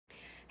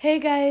Hey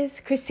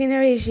guys, Christina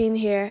Regine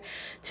here.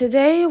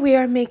 Today we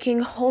are making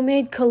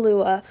homemade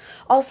Kahlua,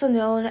 also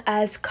known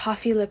as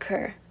coffee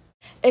liqueur.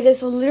 It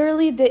is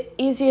literally the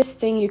easiest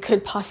thing you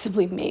could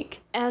possibly make,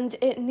 and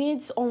it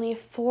needs only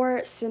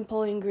 4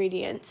 simple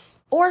ingredients,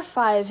 or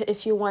 5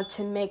 if you want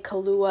to make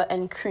Kahlua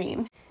and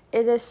cream.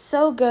 It is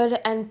so good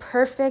and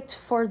perfect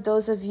for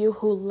those of you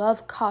who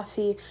love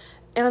coffee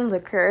and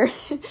liquor.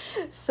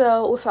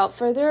 So without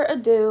further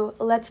ado,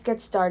 let's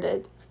get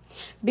started.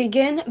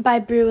 Begin by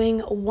brewing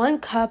 1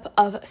 cup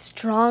of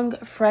strong,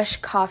 fresh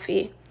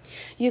coffee.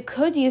 You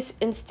could use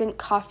instant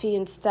coffee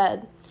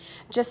instead.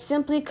 Just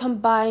simply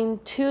combine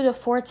 2 to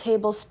 4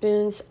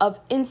 tablespoons of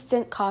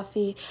instant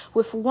coffee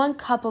with 1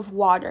 cup of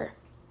water.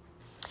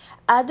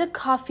 Add the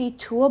coffee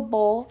to a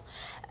bowl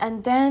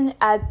and then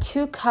add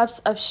 2 cups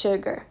of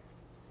sugar.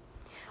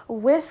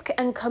 Whisk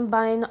and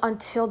combine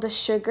until the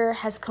sugar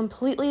has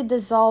completely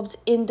dissolved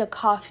in the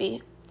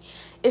coffee.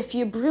 If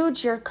you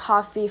brewed your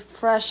coffee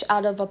fresh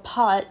out of a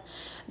pot,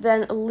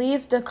 then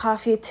leave the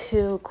coffee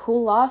to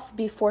cool off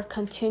before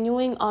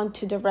continuing on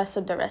to the rest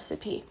of the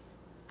recipe.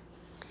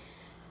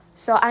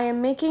 So I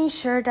am making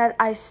sure that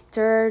I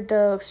stir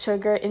the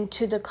sugar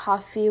into the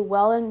coffee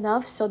well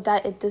enough so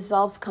that it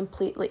dissolves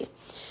completely.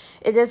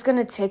 It is going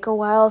to take a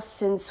while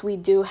since we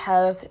do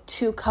have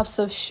 2 cups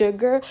of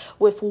sugar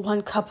with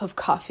 1 cup of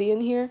coffee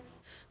in here.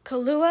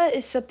 Kahlua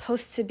is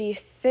supposed to be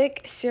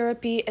thick,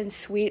 syrupy, and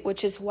sweet,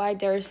 which is why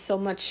there is so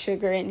much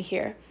sugar in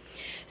here.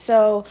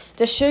 So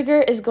the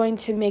sugar is going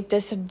to make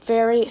this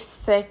very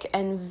thick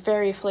and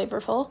very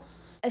flavorful,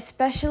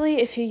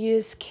 especially if you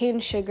use cane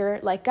sugar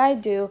like I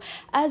do,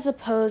 as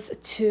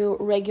opposed to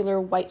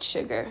regular white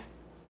sugar.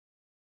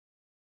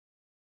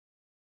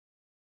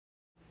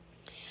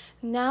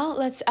 Now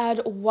let's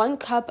add 1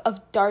 cup of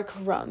dark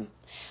rum.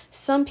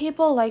 Some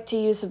people like to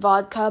use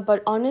vodka,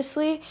 but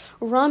honestly,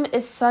 rum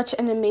is such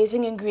an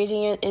amazing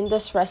ingredient in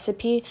this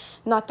recipe.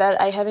 Not that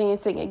I have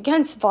anything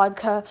against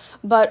vodka,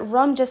 but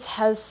rum just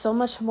has so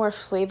much more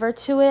flavor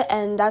to it,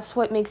 and that's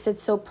what makes it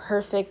so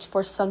perfect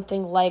for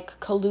something like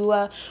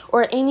Kahlua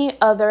or any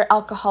other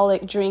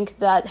alcoholic drink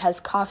that has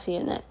coffee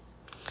in it.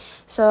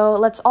 So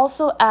let's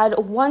also add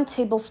 1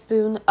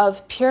 tablespoon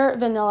of pure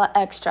vanilla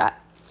extract.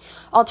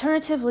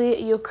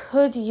 Alternatively, you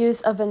could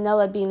use a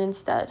vanilla bean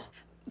instead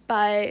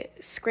by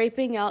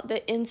scraping out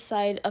the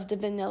inside of the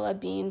vanilla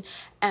bean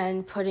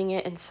and putting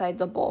it inside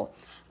the bowl.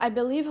 I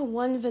believe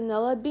 1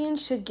 vanilla bean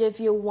should give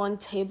you 1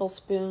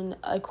 tablespoon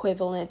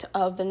equivalent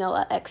of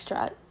vanilla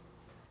extract.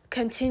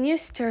 Continue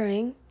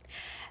stirring.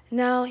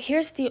 Now,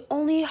 here's the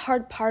only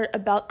hard part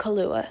about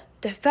Kahlua,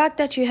 the fact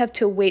that you have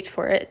to wait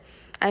for it.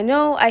 I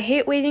know, I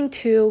hate waiting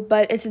too,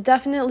 but it's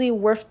definitely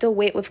worth the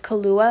wait with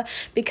Kahlua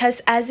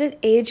because as it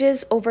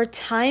ages over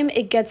time,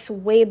 it gets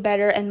way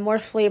better and more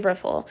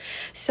flavorful.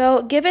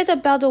 So give it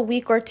about a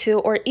week or 2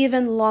 or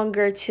even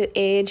longer to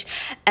age,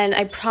 and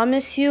I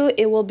promise you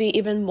it will be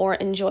even more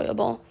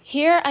enjoyable.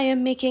 Here I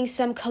am making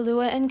some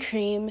Kahlua and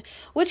cream,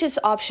 which is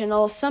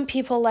optional. Some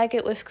people like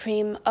it with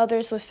cream,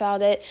 others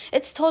without it.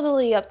 It's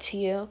totally up to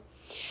you.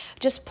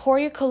 Just pour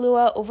your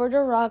Kahlua over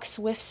the rocks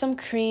with some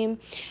cream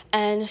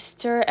and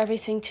stir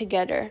everything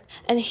together.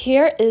 And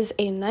here is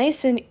a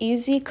nice and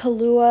easy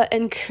Kahlua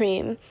and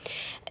cream.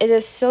 It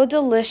is so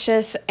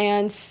delicious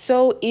and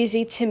so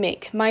easy to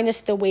make, minus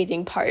the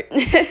waiting part.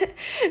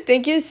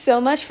 Thank you so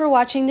much for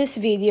watching this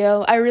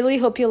video. I really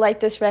hope you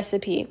like this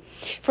recipe.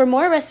 For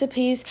more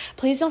recipes,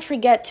 please don't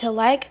forget to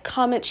like,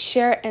 comment,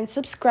 share, and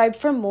subscribe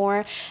for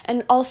more.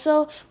 And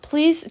also,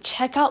 please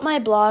check out my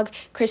blog,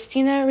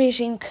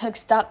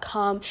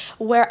 ChristinaRegineCooks.com,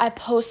 where I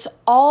post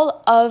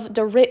all of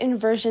the written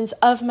versions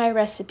of my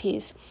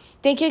recipes.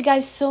 Thank you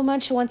guys so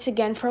much once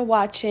again for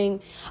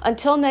watching.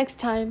 Until next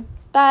time,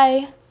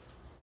 bye!